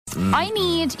I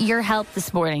need your help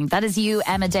this morning. That is you,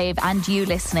 Emma, Dave, and you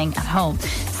listening at home.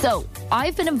 So,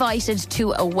 I've been invited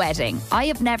to a wedding. I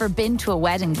have never been to a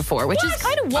wedding before, which is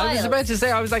kind of wild. I was about to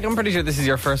say, I'm pretty sure this is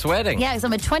your first wedding. Yeah, because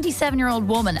I'm a 27-year-old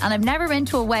woman and I've never been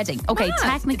to a wedding. Okay,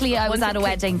 technically I was at a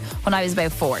wedding when I was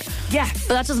about 4. Yeah.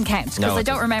 But that doesn't count because I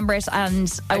don't remember it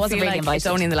and I wasn't really invited. It's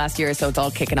only in the last year, so it's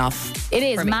all kicking off. It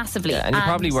is, massively. Yeah, and you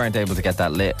probably weren't able to get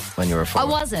that lit when you were 4. I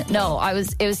wasn't. No,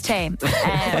 it was tame.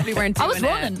 Probably weren't I was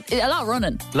running. A lot of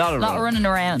running. A lot of running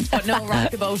around. But no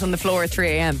rock the boat on the floor at 3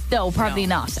 a.m. No, probably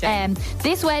not.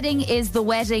 This wedding is the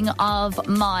wedding of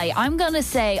I'm going to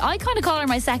say, I kind of call her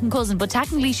my second cousin, but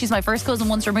technically she's my first cousin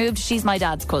once removed. She's my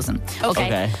dad's cousin.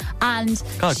 Okay. And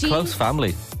God, close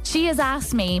family. She has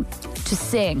asked me to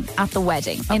sing at the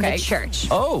wedding in the church.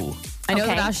 Oh. I know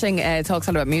that Aisling talks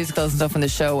a lot about musicals and stuff on the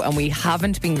show, and we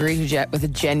haven't been greeted yet with a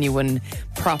genuine,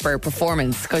 proper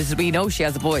performance because we know she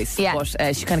has a voice,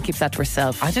 but she kind of keeps that to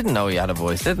herself. I didn't know you had a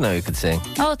voice. Didn't know you could sing.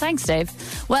 Oh, thanks, Dave.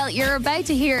 Well, you're about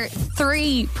to hear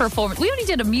 3 performances. We only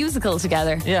did a musical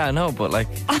together. Yeah, I know, but like...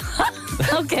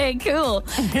 Okay, cool.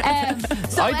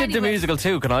 I did the musical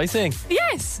too. Can I sing?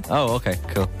 Yes. Oh, okay,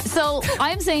 cool. So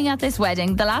I'm singing at this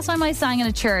wedding. The last time I sang in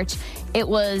a church, it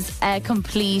was a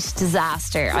complete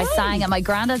disaster. I sang at my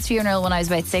granddad's funeral when I was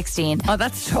about 16. Oh,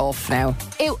 that's tough now.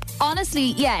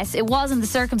 Honestly, yes, it was in the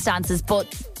circumstances, but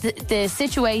the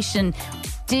situation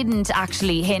didn't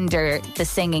actually hinder the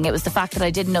singing. It was the fact that I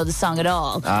didn't know the song at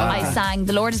all. I sang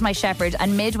The Lord is My Shepherd,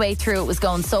 and midway through it was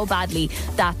going so badly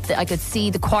that I could see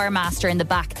the choir master in the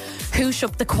back hoosh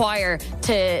up the choir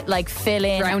to like fill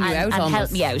in and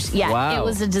help me out. Yeah, It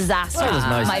was a disaster. That was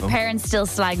nice. My parents still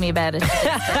slag me about it.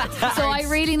 So I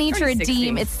really need to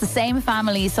redeem. It's the same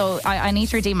family, so I need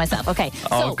to redeem myself. Okay.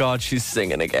 Oh God, she's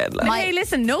singing again. Hey,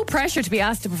 listen, no pressure to be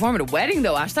asked to perform at a wedding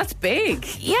though, Ash. That's big.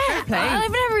 Yeah,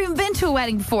 I've never even been to a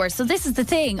wedding before, so this is the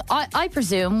thing. I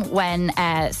presume when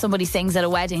somebody sings at a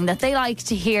wedding that they like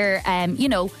to hear,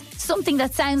 something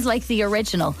that sounds like the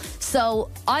original. So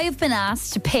I have been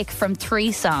asked to pick from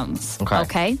 3 songs.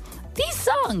 Okay? These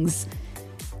songs,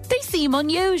 they seem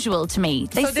unusual to me.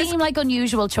 They seem like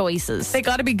unusual choices. They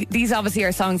got to be. These obviously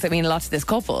are songs that mean a lot to this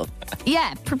couple.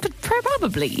 Yeah,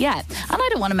 probably, yeah. And I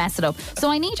don't want to mess it up. So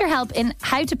I need your help in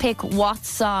how to pick what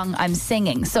song I'm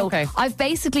singing. So I've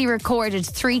basically recorded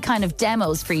 3 kind of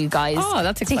demos for you guys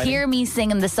to hear me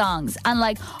singing the songs. And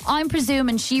like, I'm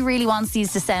presuming she really wants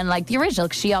these to sound like the original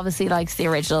because she obviously likes the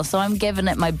original. So I'm giving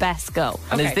it my best go.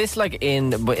 And is this like in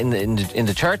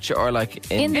the church or like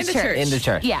in the church? In the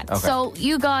church. Yeah. Okay. So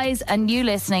you guys and you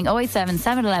listening, 087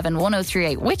 711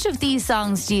 1038. Which of these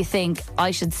songs do you think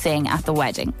I should sing at the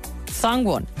wedding? Song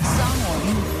 1.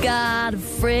 You got a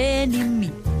friend in me.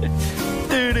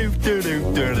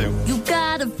 You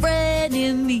got a friend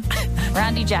in me.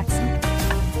 Randy Jackson.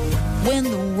 When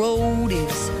the road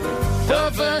is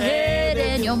tough ahead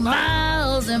and you're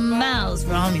miles and miles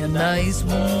from your nice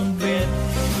warm bed,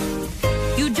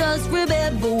 you just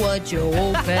remember what your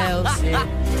old pal said.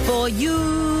 For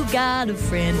you got a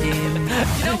friend in me.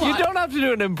 You don't have to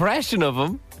do an impression of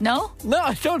him. No? No,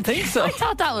 I don't think so. I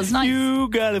thought that was nice. You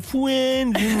got a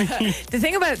friend in me. The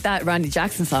thing about that Randy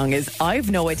Jackson song is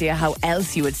I've no idea how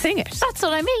else you would sing it. That's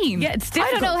what I mean. Yeah, it's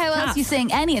difficult. I don't know how else you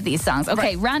sing any of these songs.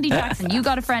 Okay, Randy Jackson, You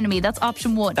Got a Friend in Me. That's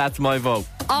option 1. That's my vote.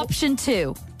 Option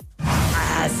 2.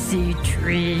 I see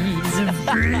trees of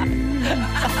green,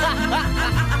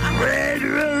 red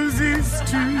roses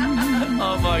too.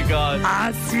 Oh my God.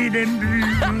 I see them blue.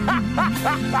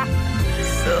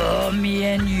 So me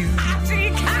and you.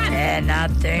 And I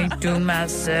think to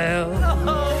myself,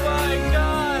 oh my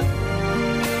God,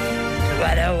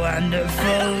 what a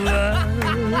wonderful world.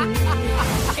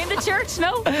 In the church,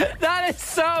 no? That is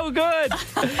so good.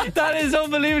 That is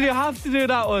unbelievable. You have to do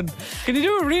that one. Can you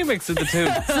do a remix of the 2?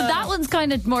 So that one's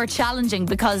kind of more challenging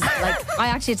because like I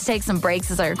actually had to take some breaks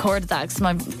as I recorded that because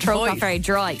my throat got very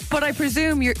dry. But I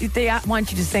presume they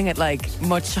want you to sing it like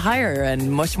much higher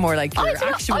and much more like your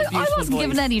actual beautiful I wasn't voice.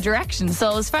 given any direction,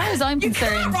 so as far as I'm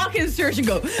concerned, can't rock in church and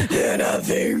go, and I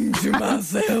think to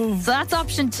myself. So that's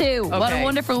option 2. What a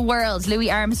wonderful world, Louis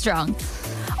Armstrong.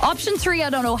 Option 3, I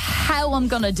don't know how I'm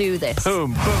gonna do this.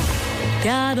 Boom, boom.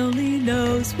 God only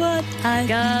knows what I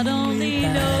God only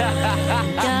knows.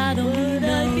 God only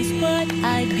knows what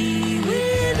I'd be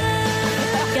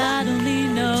without. God only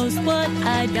knows what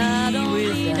I'd be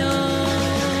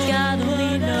without. God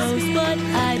only knows what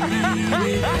I'd be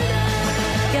without.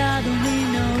 God only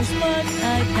knows what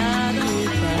I'd be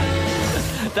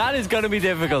without. That is going to be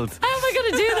difficult. How am I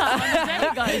going to do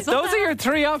that? Guys? Those are your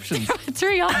 3 options.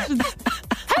 3 options.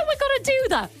 How am I going to do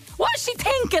that? What What's she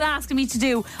thinking asking me to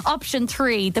do option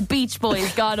 3, the Beach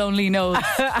Boys, God only knows?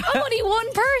 I'm only one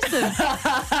person.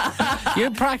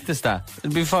 You practice that.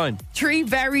 It'll be fine. 3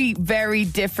 very, very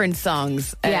different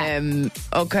songs. Yeah.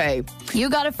 Okay. You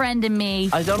Got a Friend in Me.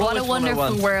 I don't know What a which one I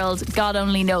Wonderful want. World, God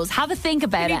only knows. Have a think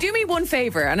about Can you it. do me one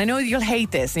favour? And I know you'll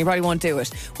hate this and you probably won't do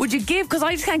it. Would you give, because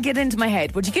I just can't get into my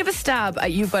head, would you give a stab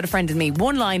at You've Got a Friend in Me,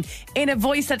 one line in a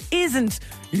voice that isn't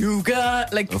You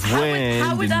got, like,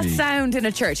 how would that sound in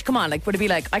a church? Come on, like, would it be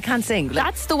like, I can't sing? Like,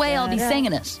 That's the way I'll be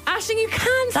singing it. Ashling, you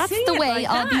can't That's sing the it way like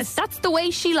I'll be. that. That's the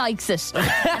way she likes it,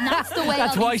 and that's the way.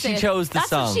 That's I'll why be she singing. chose the that's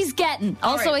song. What she's getting.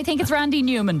 Also, right. I think it's Randy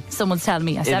Newman. Someone's telling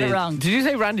me I said it is. wrong. Did you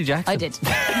say Randy Jackson? I did.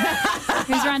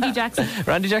 Who's Randy Jackson?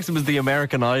 Randy Jackson was the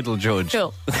American Idol judge.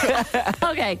 Cool.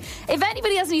 Okay. If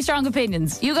anybody has any strong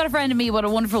opinions, You Got a Friend in Me, What a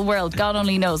Wonderful World, God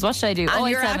only knows. What should I do? And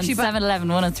you're actually 711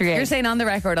 1038. You're saying on the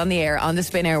record, on the air, on the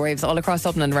spin airwaves all across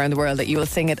Dublin and around the world that you will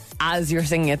sing it as you're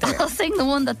singing it there. I'll sing the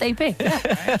one that they pick.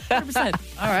 100%.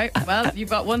 All right. Well, you've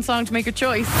got one song to make a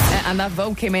choice. And that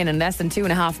vote came in less than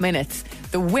 2.5 minutes.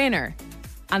 The winner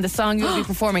and the song you'll be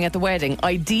performing at the wedding,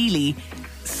 ideally,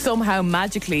 somehow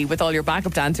magically with all your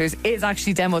backup dancers, is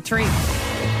actually Demo 3.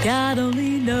 God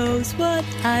only knows what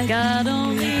I God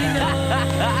only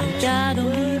knows. God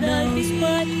only knows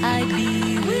what I'd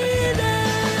be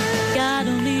without. God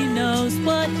only knows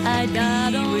what I'd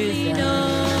God only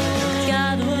knows.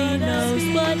 God only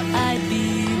knows what I'd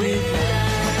be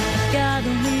without. God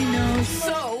only knows.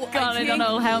 So, God, I don't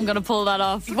know how I'm going to pull that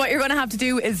off. What you're going to have to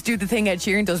do is do the thing Ed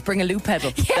Sheeran does, bring a loop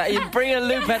pedal. Yeah, you bring a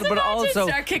loop pedal, but also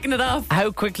Start kicking it off.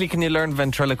 how quickly can you learn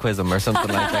ventriloquism or something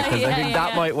like that? Because I think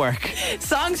that might work.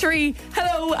 Song 3.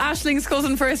 Hello, Ashling's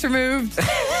cousin first removed.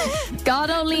 God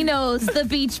only knows, the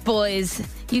Beach Boys.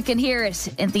 You can hear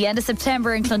it at the end of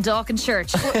September in Clondalkin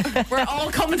Church. We're all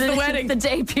coming to the wedding. The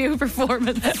debut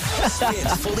performance.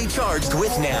 Spins Fully Charged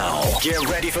with Now. Get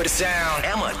ready for the sound.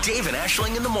 Emma, Dave, and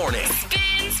Ashling in the morning.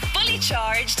 Spins Fully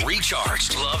Charged.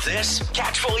 Recharged. Love this?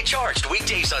 Catch Fully Charged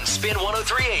weekdays on Spin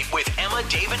 103.8 with Emma,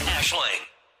 Dave, and Ashling.